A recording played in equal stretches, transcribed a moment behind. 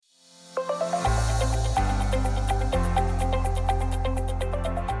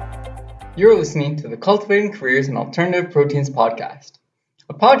You're listening to the Cultivating Careers in Alternative Proteins podcast,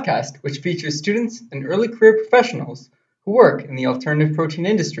 a podcast which features students and early career professionals who work in the alternative protein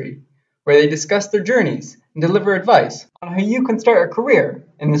industry, where they discuss their journeys and deliver advice on how you can start a career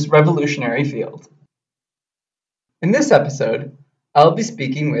in this revolutionary field. In this episode, I'll be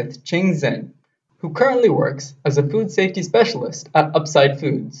speaking with Ching, who currently works as a food safety specialist at Upside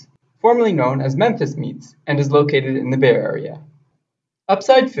Foods, formerly known as Memphis Meats, and is located in the Bay Area.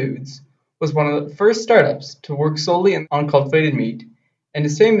 Upside Foods was one of the first startups to work solely on cultivated meat and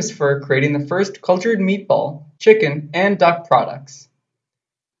is famous for creating the first cultured meatball, chicken, and duck products.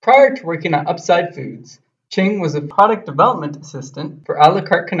 Prior to working at Upside Foods, Ching was a product development assistant for A La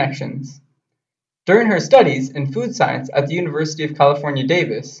Carte Connections. During her studies in food science at the University of California,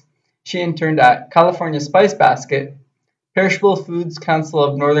 Davis, she interned at California Spice Basket, Perishable Foods Council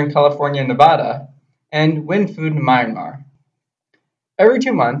of Northern California, Nevada, and WinFood Myanmar. Every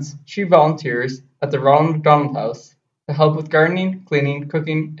 2 months, she volunteers at the Ronald McDonald House to help with gardening, cleaning,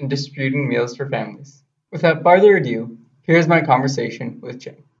 cooking, and distributing meals for families. Without further ado, here's my conversation with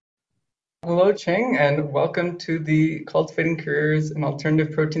Ching. Hello, Ching, and welcome to the Cultivating Careers in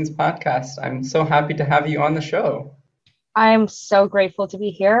Alternative Proteins podcast. I'm so happy to have you on the show. I'm so grateful to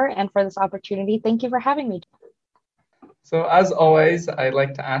be here and for this opportunity. Thank you for having me. So, as always, I'd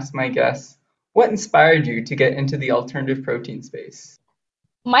like to ask my guests, what inspired you to get into the alternative protein space?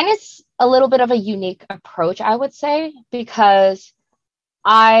 Mine is a little bit of a unique approach, I would say, because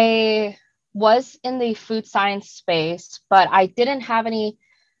I was in the food science space, but I didn't have any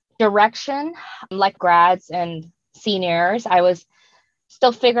direction like grads and seniors. I was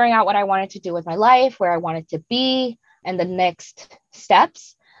still figuring out what I wanted to do with my life, where I wanted to be, and the next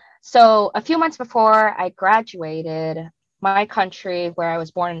steps. So a few months before I graduated, my country, where I was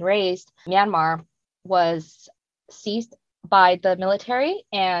born and raised, Myanmar, was seized by the military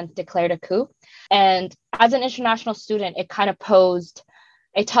and declared a coup. And as an international student, it kind of posed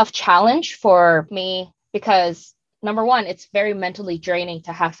a tough challenge for me because, number one, it's very mentally draining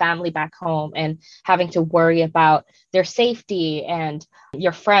to have family back home and having to worry about their safety and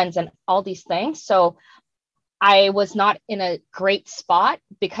your friends and all these things. So I was not in a great spot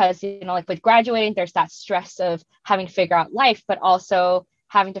because, like with graduating, there's that stress of having to figure out life, but also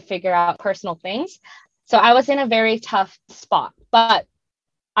having to figure out personal things. So I was in a very tough spot, but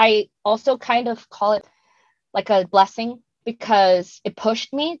I also kind of call it like a blessing because it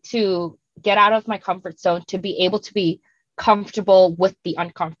pushed me to get out of my comfort zone, to be able to be comfortable with the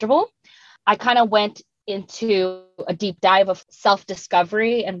uncomfortable. I kind of went into a deep dive of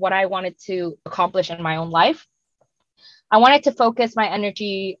self-discovery and what I wanted to accomplish in my own life. I wanted to focus my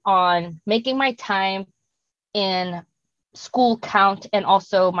energy on making my time in school count and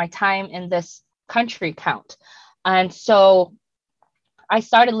also my time in this country count. And so I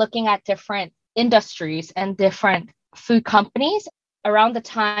started looking at different industries and different food companies. Around the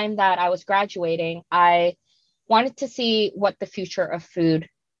time that I was graduating, I wanted to see what the future of food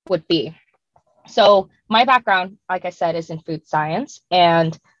would be. So my background, like I said, is in food science,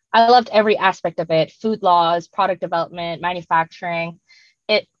 and I loved every aspect of it: food laws, product development, manufacturing.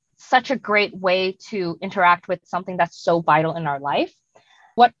 It's such a great way to interact with something that's so vital in our life.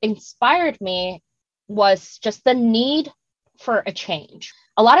 What inspired me was just the need for a change.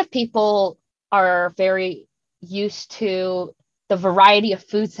 A lot of people are very used to the variety of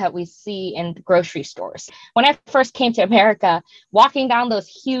foods that we see in grocery stores. When I first came to America, walking down those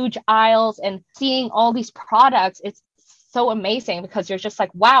huge aisles and seeing all these products, it's so amazing because you're just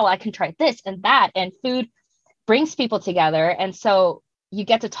like, wow, I can try this and that. And food brings people together. And so you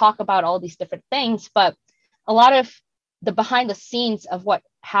get to talk about all these different things, but a lot of the behind the scenes of what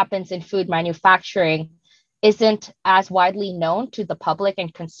happens in food manufacturing isn't as widely known to the public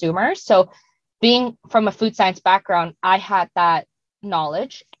and consumers. So being from a food science background, I had that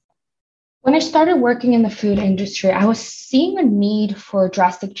knowledge. When I started working in the food industry, I was seeing a need for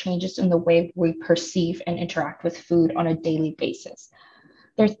drastic changes in the way we perceive and interact with food on a daily basis.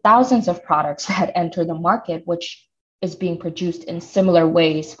 There are thousands of products that enter the market, which is being produced in similar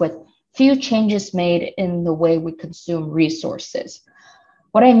ways with few changes made in the way we consume resources.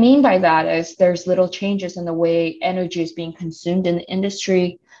 What I mean by that is there's little changes in the way energy is being consumed in the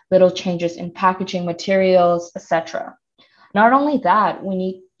industry, little changes in packaging materials, etc. Not only that, we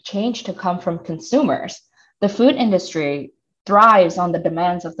need change to come from consumers. The food industry thrives on the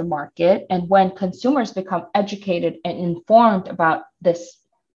demands of the market, and when consumers become educated and informed about this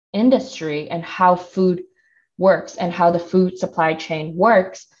industry and how food works and how the food supply chain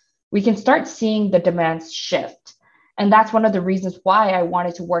works, we can start seeing the demands shift. And that's one of the reasons why I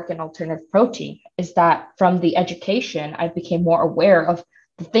wanted to work in alternative protein, is that from the education, I became more aware of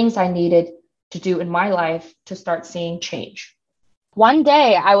the things I needed to do in my life to start seeing change. One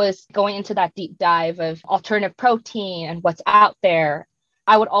day I was going into that deep dive of alternative protein and what's out there.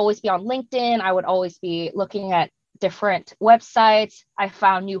 I would always be on LinkedIn. I would always be looking at different websites. I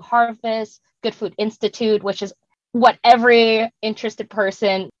found New Harvest, Good Food Institute, which is what every interested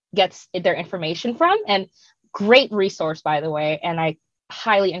person gets their information from. And great resource, by the way. And I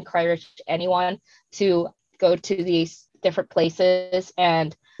highly encourage anyone to go to these different places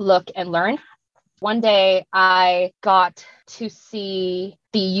and look and learn. One day I got to see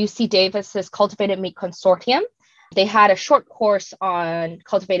the UC Davis's Cultivated Meat Consortium. They had a short course on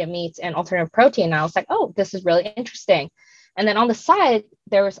cultivated meats and alternative protein. And I was like, oh, this is really interesting. And then on the side,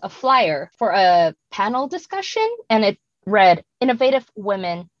 there was a flyer for a panel discussion, and it read, Innovative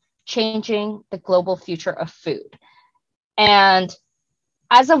Women Changing the Global Future of Food. And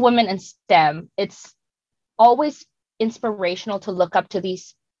as a woman in STEM, it's always inspirational to look up to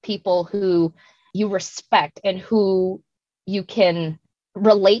these people who you respect and who you can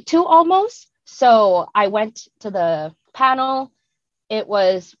relate to almost. So I went to the panel. It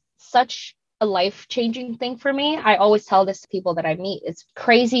was such a life-changing thing for me. I always tell this to people that I meet. It's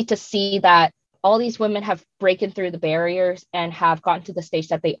crazy to see that all these women have broken through the barriers and have gotten to the stage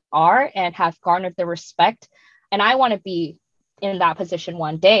that they are and have garnered the respect. And I want to be in that position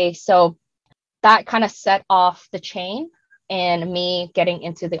one day. So that kind of set off the chain and me getting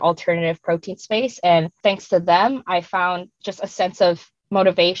into the alternative protein space. And thanks to them, I found just a sense of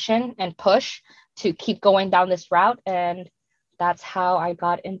motivation and push to keep going down this route. And that's how I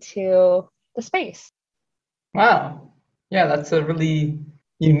got into the space. Wow. Yeah, that's a really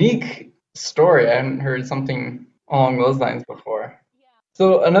unique story. I hadn't heard something along those lines before.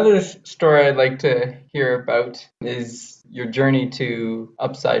 So another story I'd like to hear about is your journey to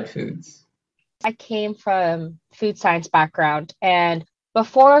Upside Foods. I came from food science background, and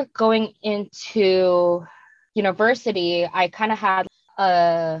before going into university, I kind of had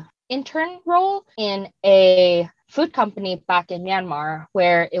a intern role in a food company back in Myanmar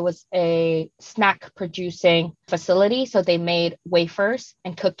where it was a snack producing facility. So they made wafers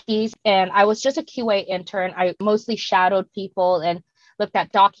and cookies, and I was just a QA intern. I mostly shadowed people and looked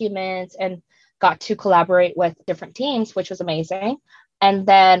at documents and got to collaborate with different teams, which was amazing. And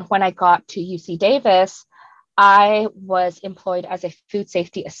then when I got to UC Davis, I was employed as a food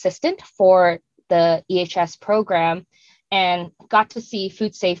safety assistant for the EHS program and got to see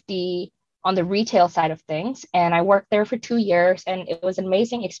food safety on the retail side of things. And I worked there for 2 years, and it was an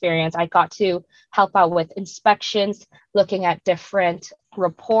amazing experience. I got to help out with inspections, looking at different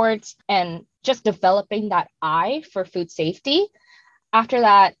reports, and just developing that eye for food safety. After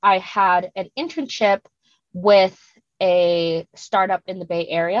that, I had an internship with a startup in the Bay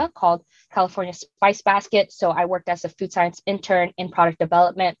Area called California Spice Basket. So I worked as a food science intern in product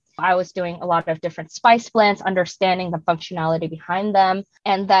development. I was doing a lot of different spice blends, understanding the functionality behind them.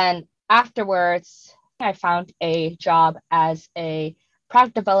 And then afterwards, I found a job as a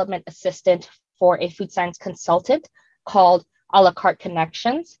product development assistant for a food science consultant called A La Carte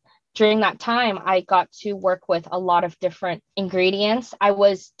Connections. During that time, I got to work with a lot of different ingredients. I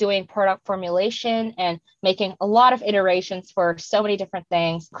was doing product formulation and making a lot of iterations for so many different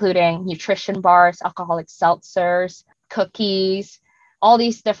things, including nutrition bars, alcoholic seltzers, cookies, all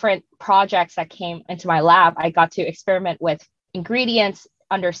these different projects that came into my lab. I got to experiment with ingredients,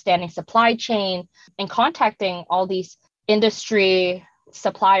 understanding supply chain, and contacting all these industry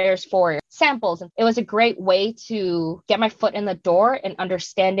suppliers for samples. And it was a great way to get my foot in the door and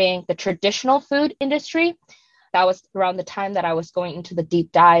understanding the traditional food industry. That was around the time that I was going into the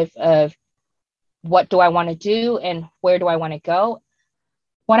deep dive of what do I want to do and where do I want to go.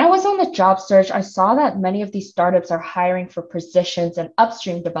 When I was on the job search, I saw that many of these startups are hiring for positions in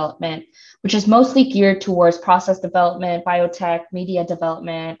upstream development, which is mostly geared towards process development, biotech, media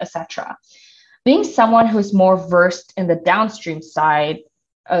development, etc. Being someone who's more versed in the downstream side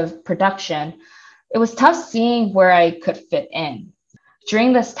of production, it was tough seeing where I could fit in.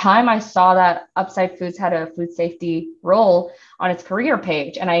 During this time, I saw that Upside Foods had a food safety role on its career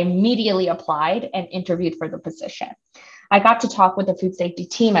page, and I immediately applied and interviewed for the position. I got to talk with the food safety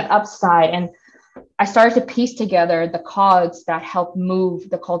team at Upside, and I started to piece together the cogs that help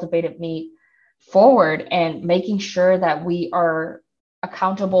move the cultivated meat forward and making sure that we are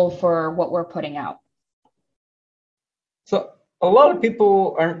accountable for what we're putting out. So, a lot of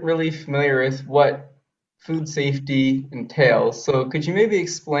people aren't really familiar with what food safety entails. So, could you maybe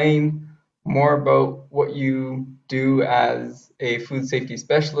explain more about what you do as a food safety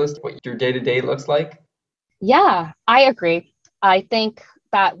specialist, what your day-to-day looks like? Yeah, I agree. I think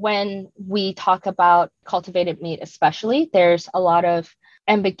that when we talk about cultivated meat, especially, there's a lot of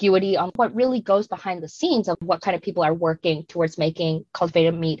ambiguity on what really goes behind the scenes of what kind of people are working towards making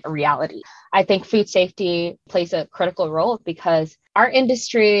cultivated meat a reality. I think food safety plays a critical role because our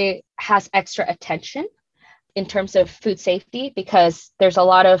industry has extra attention in terms of food safety because there's a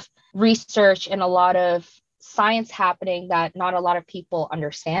lot of research and a lot of science happening that not a lot of people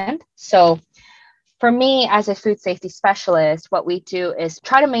understand. So for me, as a food safety specialist, what we do is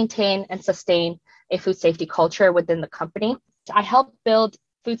try to maintain and sustain a food safety culture within the company. I help build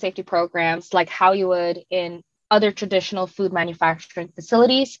food safety programs like how you would in other traditional food manufacturing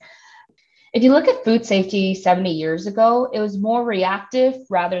facilities. If you look at food safety 70 years ago, it was more reactive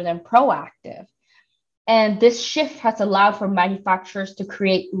rather than proactive. And this shift has allowed for manufacturers to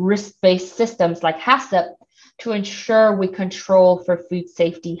create risk-based systems like HACCP to ensure we control for food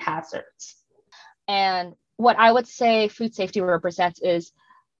safety hazards. And what I would say food safety represents is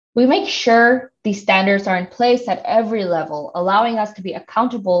we make sure these standards are in place at every level, allowing us to be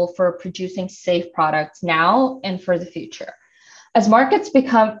accountable for producing safe products now and for the future. As markets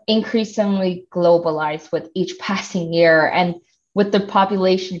become increasingly globalized with each passing year and with the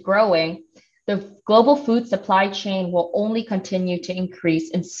population growing, the global food supply chain will only continue to increase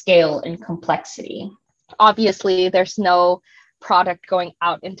in scale and complexity. Obviously, there's no product going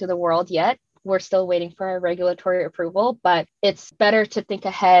out into the world yet. We're still waiting for a regulatory approval, but it's better to think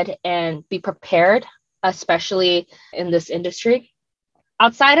ahead and be prepared, especially in this industry.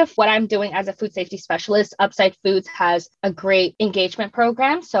 Outside of what I'm doing as a food safety specialist, Upside Foods has a great engagement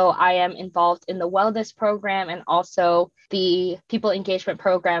program. So I am involved in the wellness program and also the people engagement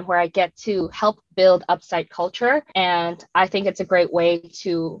program where I get to help build Upside culture. And I think it's a great way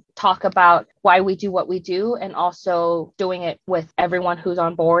to talk about why we do what we do and also doing it with everyone who's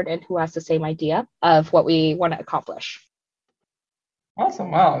on board and who has the same idea of what we want to accomplish.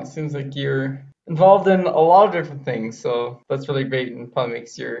 Awesome. Wow. It seems like you're involved in a lot of different things. So that's really great and probably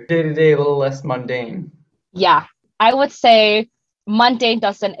makes your day to day a little less mundane. Yeah, I would say mundane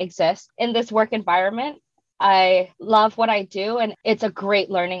doesn't exist in this work environment. I love what I do and it's a great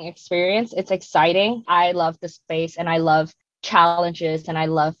learning experience. It's exciting. I love the space and I love challenges and I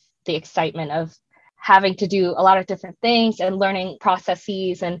love the excitement of having to do a lot of different things and learning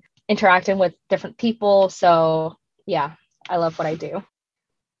processes and interacting with different people. So, yeah, I love what I do.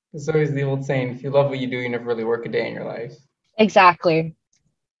 There's always the old saying, if you love what you do, you never really work a day in your life. Exactly.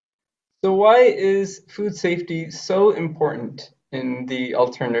 So why is food safety so important in the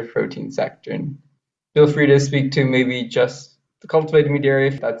alternative protein sector? And feel free to speak to maybe just the cultivated meat area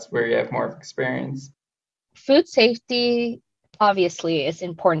if that's where you have more of experience. Food safety obviously is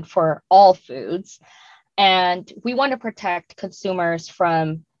important for all foods. And we want to protect consumers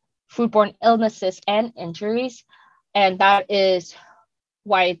from foodborne illnesses and injuries. And that is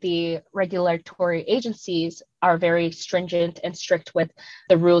why the regulatory agencies are very stringent and strict with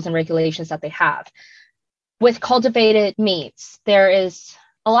the rules and regulations that they have. With cultivated meats, there is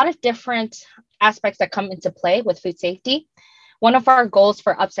a lot of different aspects that come into play with food safety. One of our goals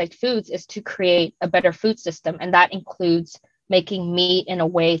for Upside Foods is to create a better food system, and that includes making meat in a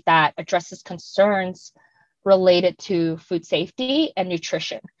way that addresses concerns related to food safety and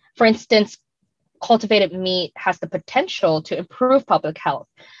nutrition. For instance, cultivated meat has the potential to improve public health.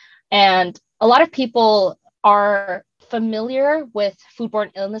 And a lot of people are familiar with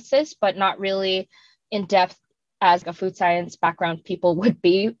foodborne illnesses, but not really in depth as a food science background people would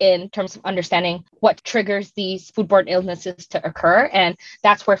be in terms of understanding what triggers these foodborne illnesses to occur. And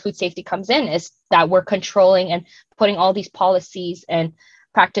that's where food safety comes in, is that we're controlling and putting all these policies and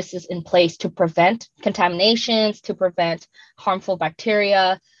practices in place to prevent contaminations, to prevent harmful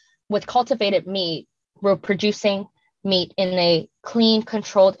bacteria. With cultivated meat, we're producing meat in a clean,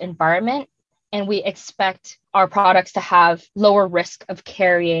 controlled environment, and we expect our products to have lower risk of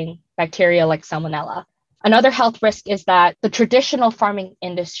carrying bacteria like salmonella. Another health risk is that the traditional farming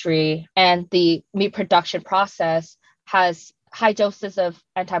industry and the meat production process has high doses of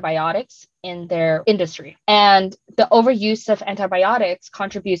antibiotics in their industry. And the overuse of antibiotics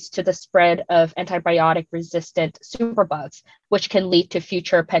contributes to the spread of antibiotic resistant superbugs, which can lead to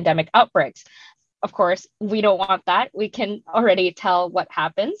future pandemic outbreaks. Of course, we don't want that. We can already tell what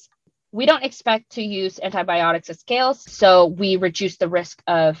happens. We don't expect to use antibiotics at scale, so we reduce the risk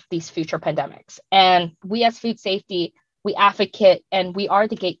of these future pandemics. And we as food safety, we advocate and we are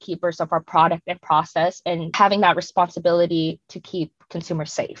the gatekeepers of our product and process and having that responsibility to keep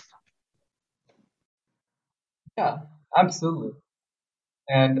consumers safe. Yeah, absolutely.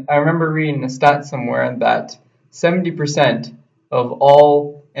 And I remember reading a stat somewhere that 70% of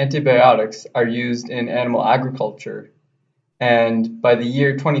all antibiotics are used in animal agriculture. And by the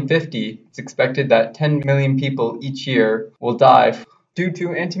year 2050, it's expected that 10 million people each year will die due to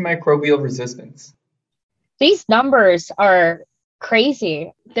antimicrobial resistance. These numbers are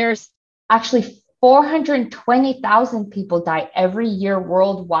crazy. There's actually 420,000 people die every year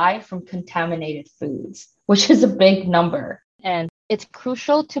worldwide from contaminated foods, which is a big number. And it's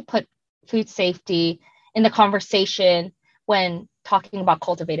crucial to put food safety in the conversation when talking about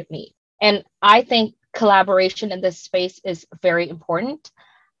cultivated meat. And I think collaboration in this space is very important.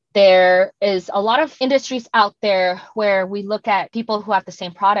 There is a lot of industries out there where we look at people who have the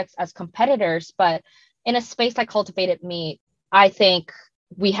same products as competitors, but in a space like cultivated meat, I think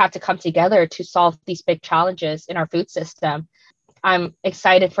we have to come together to solve these big challenges in our food system. I'm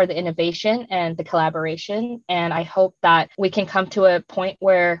excited for the innovation and the collaboration, and I hope that we can come to a point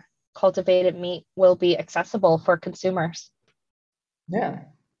where cultivated meat will be accessible for consumers. Yeah,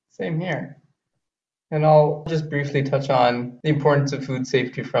 same here. And I'll just briefly touch on the importance of food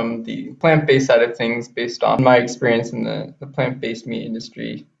safety from the plant-based side of things based on my experience in the plant-based meat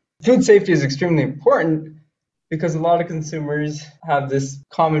industry. Food safety is extremely important because a lot of consumers have this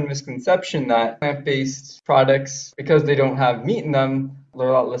common misconception that plant-based products, because they don't have meat in them, they're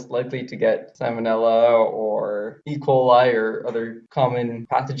a lot less likely to get salmonella or E. coli or other common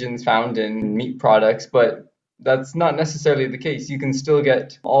pathogens found in meat products. But that's not necessarily the case. You can still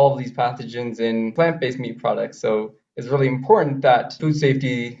get all of these pathogens in plant-based meat products. So it's really important that food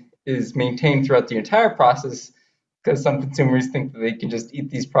safety is maintained throughout the entire process, because some consumers think that they can just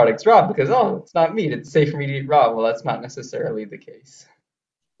eat these products raw because, oh, it's not meat, it's safe for me to eat raw. Well, that's not necessarily the case.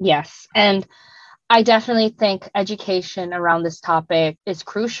 Yes. And I definitely think education around this topic is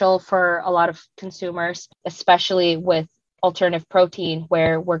crucial for a lot of consumers, especially with alternative protein,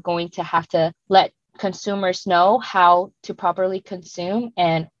 where we're going to have to let consumers know how to properly consume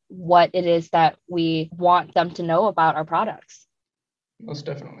and what it is that we want them to know about our products. Most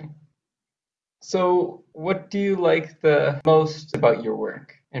definitely. So, what do you like the most about your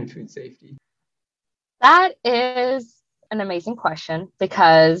work in food safety? That is an amazing question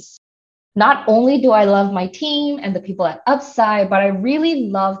because not only do I love my team and the people at Upside, but I really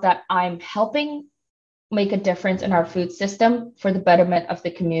love that I'm helping make a difference in our food system for the betterment of the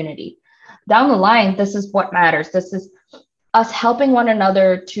community. Down the line, this is what matters. This is us helping one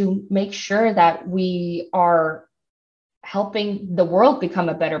another to make sure that we are helping the world become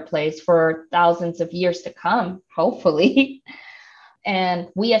a better place for thousands of years to come, hopefully. And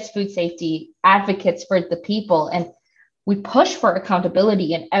we as food safety advocates for the people, and we push for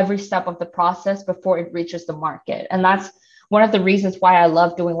accountability in every step of the process before it reaches the market. And that's one of the reasons why I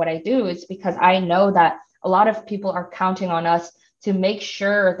love doing what I do, is because I know that a lot of people are counting on us to make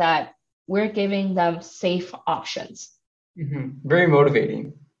sure that we're giving them safe options. Very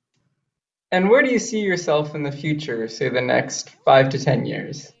motivating. And where do you see yourself in the future, say the next 5 to 10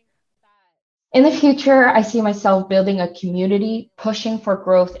 years? In the future, I see myself building a community, pushing for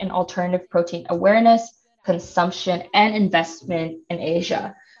growth in alternative protein awareness, consumption, and investment in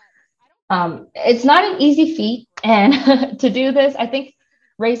Asia. It's not an easy feat. And to do this, I think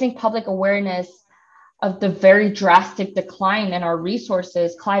raising public awareness of the very drastic decline in our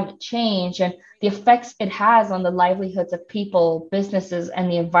resources, climate change, and the effects it has on the livelihoods of people, businesses,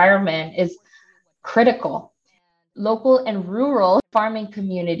 and the environment is critical. Local and rural farming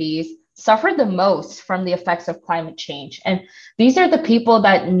communities suffer the most from the effects of climate change. And these are the people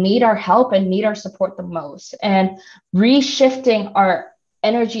that need our help and need our support the most. And reshifting our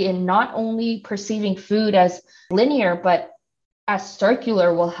energy in not only perceiving food as linear, but as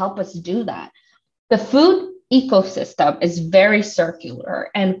circular will help us do that. The food ecosystem is very circular,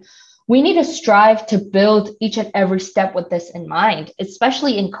 and we need to strive to build each and every step with this in mind,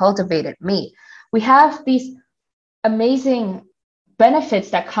 especially in cultivated meat. We have these amazing benefits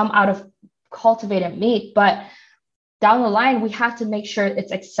that come out of cultivated meat, but down the line, we have to make sure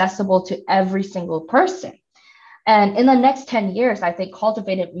it's accessible to every single person. And in the next 10 years, I think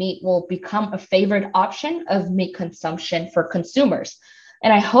cultivated meat will become a favored option of meat consumption for consumers.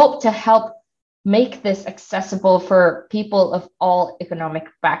 And I hope to help make this accessible for people of all economic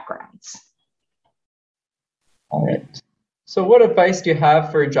backgrounds. All right. So, what advice do you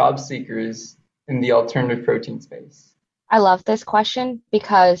have for job seekers in the alternative protein space? I love this question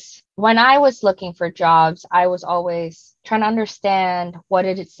because when I was looking for jobs, I was always trying to understand what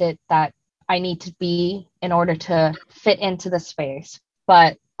it is it that I need to be in order to fit into the space.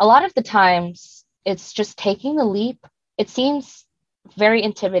 But a lot of the times, it's just taking the leap. It seems very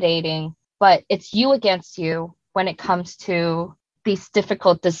intimidating, but it's you against you when it comes to these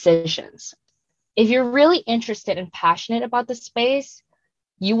difficult decisions. If you're really interested and passionate about the space,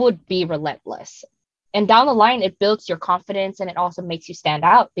 you would be relentless. And down the line, it builds your confidence and it also makes you stand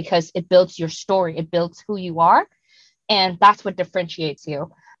out because it builds your story, it builds who you are. And that's what differentiates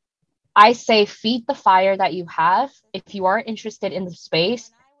you. I say feed the fire that you have. If you are interested in the space,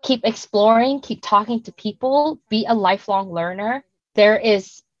 keep exploring, keep talking to people, be a lifelong learner. There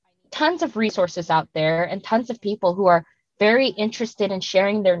is tons of resources out there and tons of people who are very interested in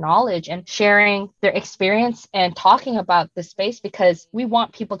sharing their knowledge and sharing their experience and talking about the space because we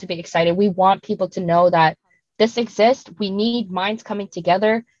want people to be excited. We want people to know that this exists. We need minds coming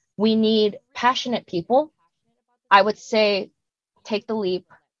together. We need passionate people. I would say take the leap,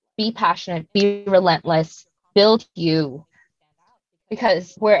 be passionate, be relentless, build you.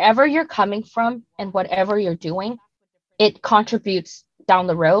 Because wherever you're coming from and whatever you're doing, it contributes down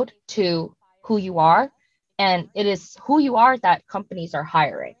the road to who you are. And it is who you are that companies are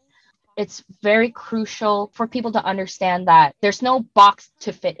hiring. It's very crucial for people to understand that there's no box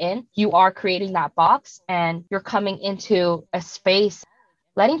to fit in. You are creating that box and you're coming into a space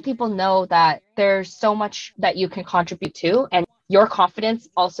letting people know that there's so much that you can contribute to and your confidence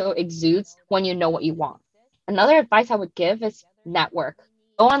also exudes when you know what you want. Another advice I would give is network.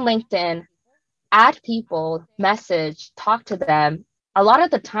 Go on LinkedIn, add people, message, talk to them. A lot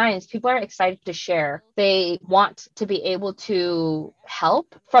of the times people are excited to share. They want to be able to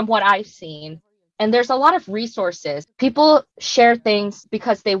help from what I've seen. And there's a lot of resources. People share things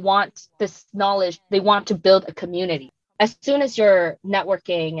because they want this knowledge. They want to build a community. As soon as you're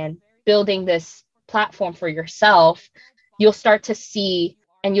networking and building this platform for yourself, you'll start to see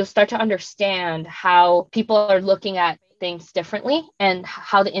and you'll start to understand how people are looking at things differently and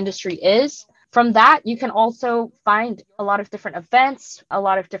how the industry is. From that, you can also find a lot of different events, a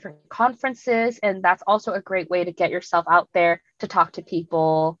lot of different conferences, and that's also a great way to get yourself out there to talk to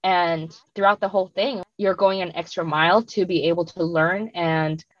people. And throughout the whole thing, you're going an extra mile to be able to learn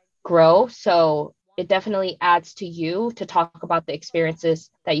and grow. So it definitely adds to you to talk about the experiences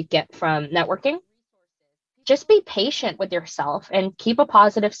that you get from networking. Just be patient with yourself and keep a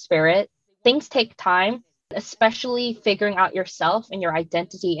positive spirit. Things take time, especially figuring out yourself and your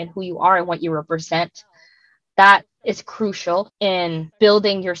identity and who you are and what you represent. That is crucial in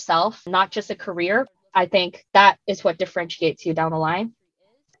building yourself, not just a career. I think that is what differentiates you down the line.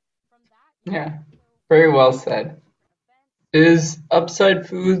 Yeah, very well said. Is Upside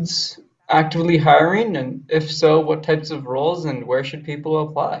Foods actively hiring? And if so, what types of roles and where should people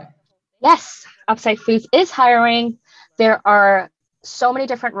apply? Yes, Upside Foods is hiring. There are so many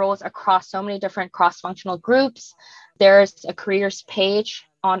different roles across so many different cross functional groups. There's a careers page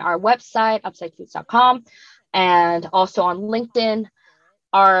on our website, upsidefoods.com, and also on LinkedIn.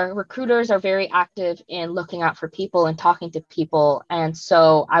 Our recruiters are very active in looking out for people and talking to people. And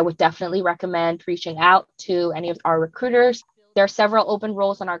so I would definitely recommend reaching out to any of our recruiters. There are several open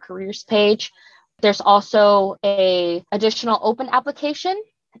roles on our careers page. There's also a additional open application.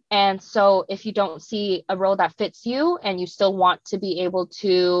 And so if you don't see a role that fits you and you still want to be able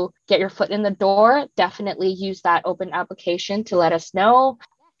to get your foot in the door, definitely use that open application to let us know.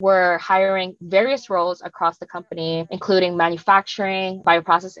 We're hiring various roles across the company, including manufacturing,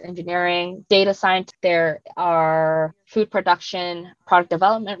 bioprocess engineering, data science. There are food production, product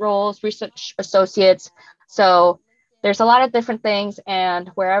development roles, research associates. So there's a lot of different things, and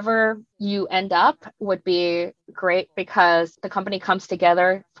wherever you end up would be great because the company comes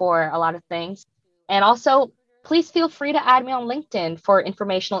together for a lot of things. And also, please feel free to add me on LinkedIn for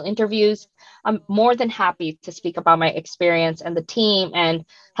informational interviews. I'm more than happy to speak about my experience and the team and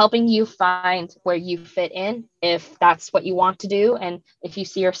helping you find where you fit in if that's what you want to do. And if you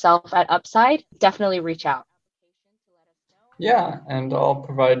see yourself at Upside, definitely reach out. Yeah, and I'll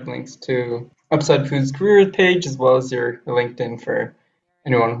provide links to Upside Foods careers page as well as your LinkedIn for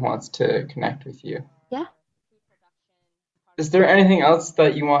anyone who wants to connect with you. Yeah. Is there anything else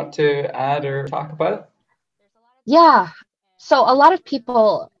that you want to add or talk about? Yeah. So a lot of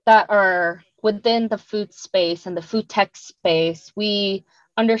people that are within the food space and the food tech space, we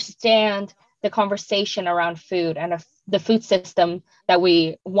understand the conversation around food and the food system that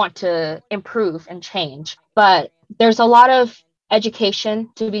we want to improve and change. But there's a lot of education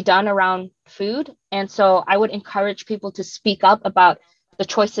to be done around food. And so I would encourage people to speak up about the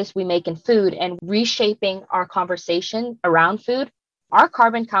choices we make in food and reshaping our conversation around food. Our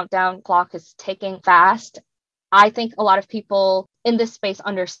carbon countdown clock is ticking fast. I think a lot of people in this space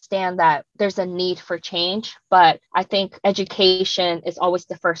understand that there's a need for change, but I think education is always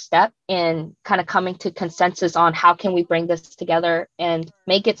the first step in kind of coming to consensus on how can we bring this together and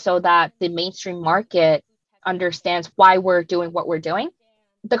make it so that the mainstream market understands why we're doing what we're doing.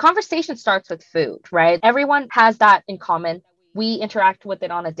 The conversation starts with food, right? Everyone has that in common. We interact with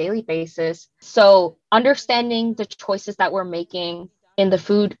it on a daily basis. So understanding the choices that we're making in the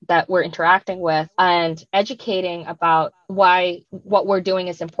food that we're interacting with, and educating about why what we're doing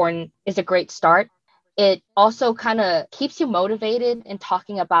is important is a great start. It also kind of keeps you motivated in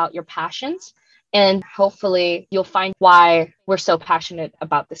talking about your passions, and hopefully you'll find why we're so passionate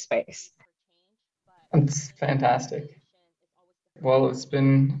about this space. That's fantastic. Well, it's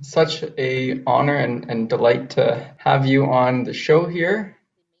been such a honor and delight to have you on the show here.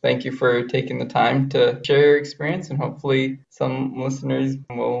 Thank you for taking the time to share your experience, and hopefully some listeners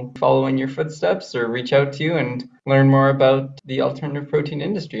will follow in your footsteps or reach out to you and learn more about the alternative protein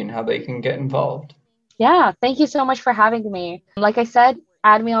industry and how they can get involved. Yeah, thank you so much for having me. Like I said,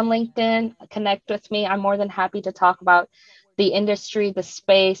 add me on LinkedIn, connect with me. I'm more than happy to talk about the industry, the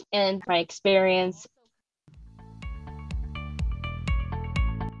space, and my experience.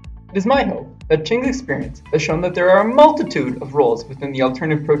 It is my hope that Ching's experience has shown that there are a multitude of roles within the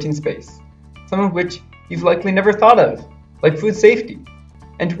alternative protein space, some of which you've likely never thought of, like food safety,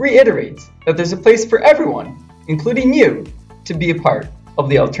 and reiterates that there's a place for everyone, including you, to be a part of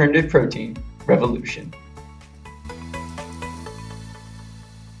the alternative protein revolution.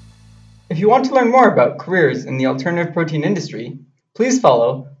 If you want to learn more about careers in the alternative protein industry, please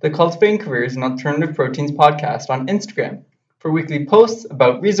follow the Cultivating Careers in Alternative Proteins podcast on Instagram for weekly posts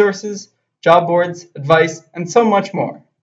about resources, job boards, advice, and so much more.